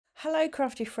Hello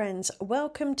crafty friends,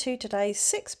 welcome to today's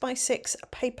 6x6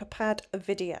 paper pad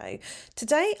video.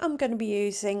 Today I'm going to be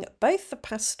using both the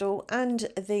pastel and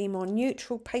the more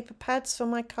neutral paper pads for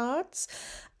my cards,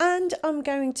 and I'm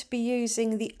going to be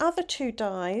using the other two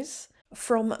dies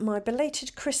from my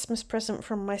belated Christmas present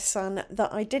from my son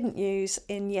that I didn't use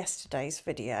in yesterday's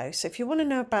video. So if you want to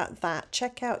know about that,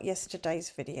 check out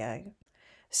yesterday's video.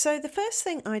 So the first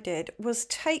thing I did was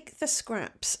take the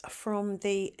scraps from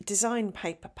the design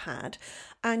paper pad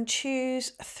and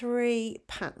choose 3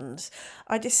 patterns.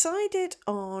 I decided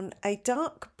on a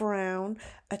dark brown,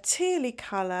 a tealy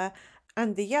colour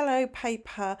and the yellow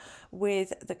paper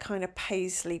with the kind of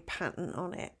paisley pattern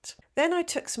on it. Then I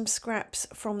took some scraps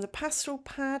from the pastel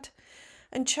pad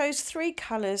and chose 3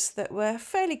 colours that were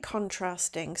fairly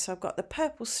contrasting. So I've got the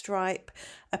purple stripe,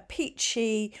 a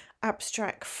peachy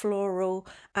abstract floral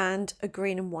and a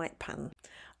green and white pattern.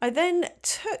 I then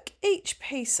took each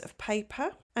piece of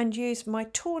paper and used my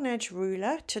torn edge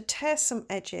ruler to tear some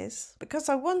edges because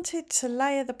I wanted to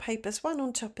layer the papers one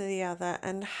on top of the other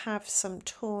and have some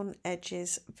torn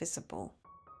edges visible.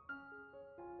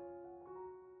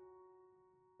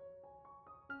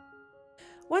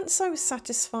 Once I was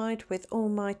satisfied with all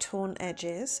my torn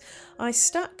edges, I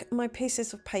stuck my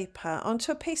pieces of paper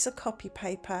onto a piece of copy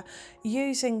paper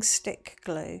using stick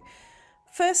glue.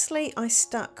 Firstly, I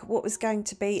stuck what was going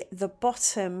to be the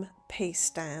bottom piece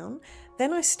down,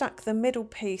 then I stuck the middle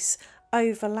piece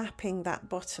overlapping that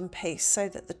bottom piece so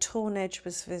that the torn edge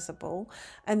was visible,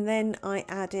 and then I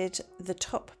added the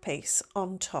top piece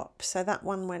on top, so that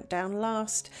one went down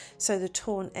last, so the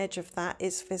torn edge of that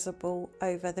is visible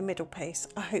over the middle piece.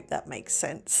 I hope that makes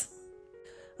sense.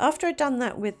 After I'd done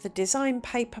that with the design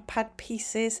paper pad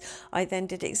pieces, I then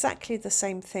did exactly the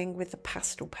same thing with the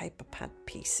pastel paper pad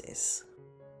pieces.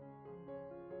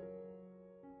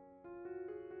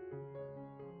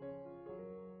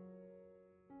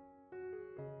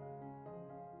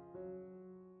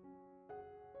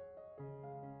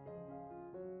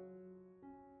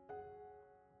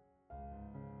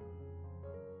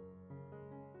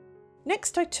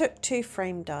 Next I took 2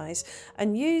 frame dies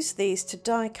and used these to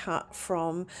die cut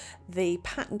from the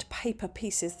patterned paper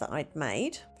pieces that I'd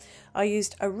made. I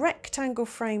used a rectangle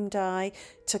frame die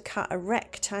to cut a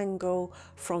rectangle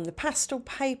from the pastel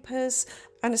papers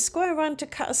and a square one to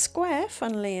cut a square,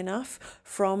 funnily enough,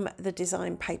 from the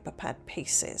design paper pad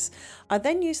pieces. I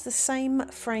then used the same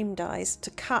frame dies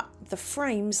to cut the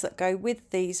frames that go with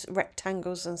these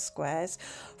rectangles and squares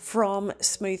from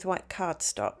smooth white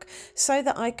cardstock so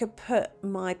that I could put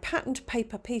my patterned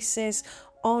paper pieces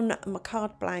on my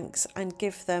card blanks and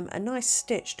give them a nice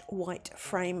stitched white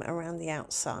frame around the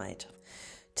outside.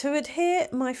 To adhere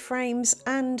my frames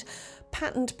and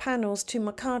patterned panels to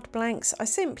my card blanks, I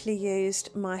simply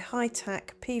used my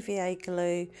high-tack PVA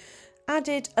glue,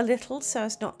 added a little so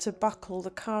as not to buckle the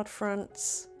card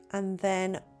fronts, and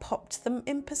then popped them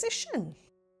in position.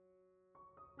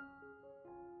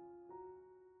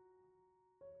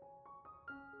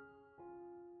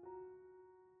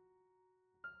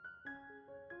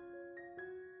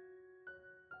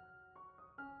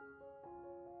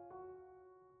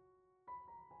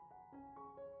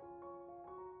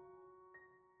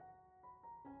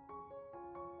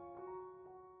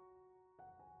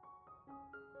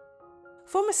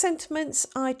 For my sentiments,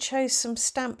 I chose some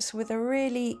stamps with a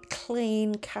really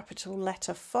clean capital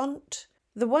letter font.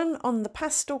 The one on the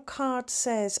pastel card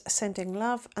says sending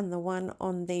love, and the one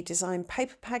on the design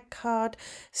paper pad card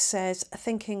says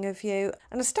thinking of you.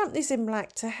 And I stamped these in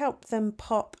black to help them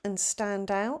pop and stand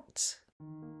out.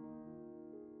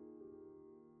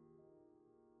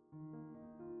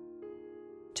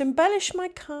 To embellish my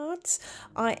cards,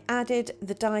 I added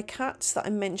the die cuts that I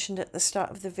mentioned at the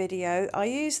start of the video. I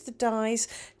used the dies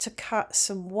to cut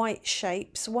some white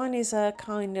shapes. One is a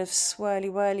kind of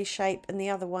swirly whirly shape and the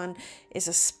other one is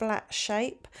a splat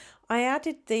shape. I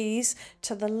added these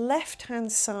to the left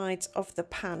hand sides of the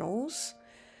panels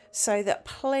so that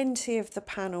plenty of the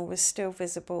panel was still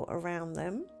visible around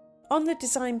them. On the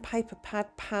design paper pad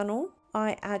panel,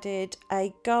 I added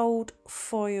a gold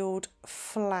foiled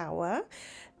flower.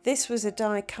 This was a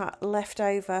die cut left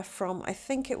over from, I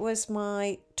think it was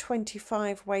my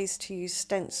 25 ways to use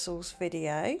stencils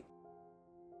video.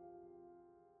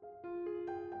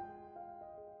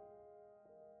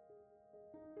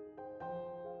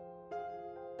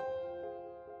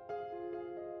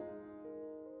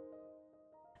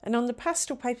 And on the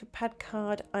pastel paper pad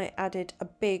card, I added a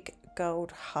big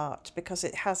gold heart because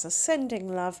it has a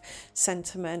sending love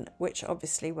sentiment, which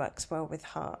obviously works well with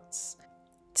hearts.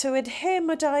 To adhere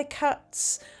my die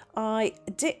cuts, I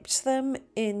dipped them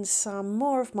in some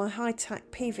more of my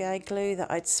high-tack PVA glue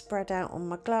that I'd spread out on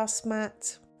my glass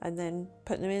mat, and then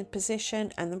put them in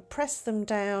position and then press them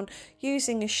down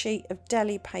using a sheet of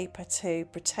deli paper to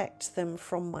protect them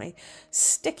from my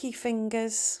sticky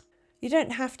fingers. You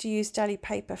don't have to use deli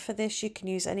paper for this. You can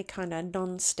use any kind of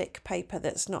non-stick paper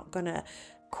that's not going to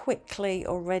quickly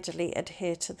or readily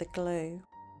adhere to the glue.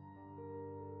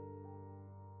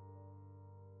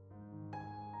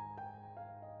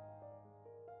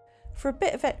 For a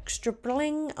bit of extra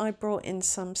bling, I brought in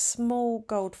some small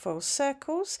gold foil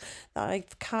circles that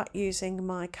I've cut using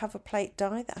my cover plate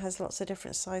die that has lots of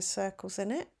different size circles in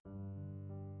it.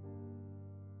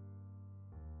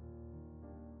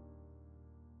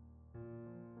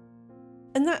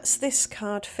 And that's this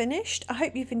card finished. I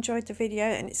hope you've enjoyed the video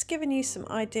and it's given you some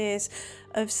ideas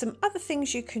of some other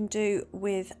things you can do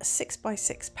with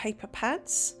 6x6 paper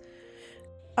pads.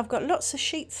 I've got lots of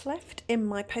sheets left in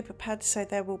my paper pads, so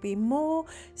there will be more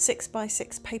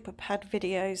 6x6 paper pad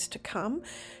videos to come.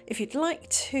 If you'd like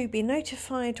to be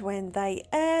notified when they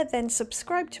air, then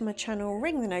subscribe to my channel,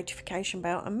 ring the notification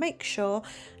bell and make sure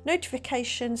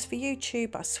notifications for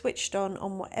YouTube are switched on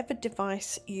whatever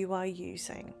device you are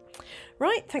using.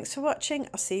 Right, thanks for watching.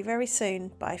 I'll see you very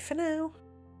soon. Bye for now.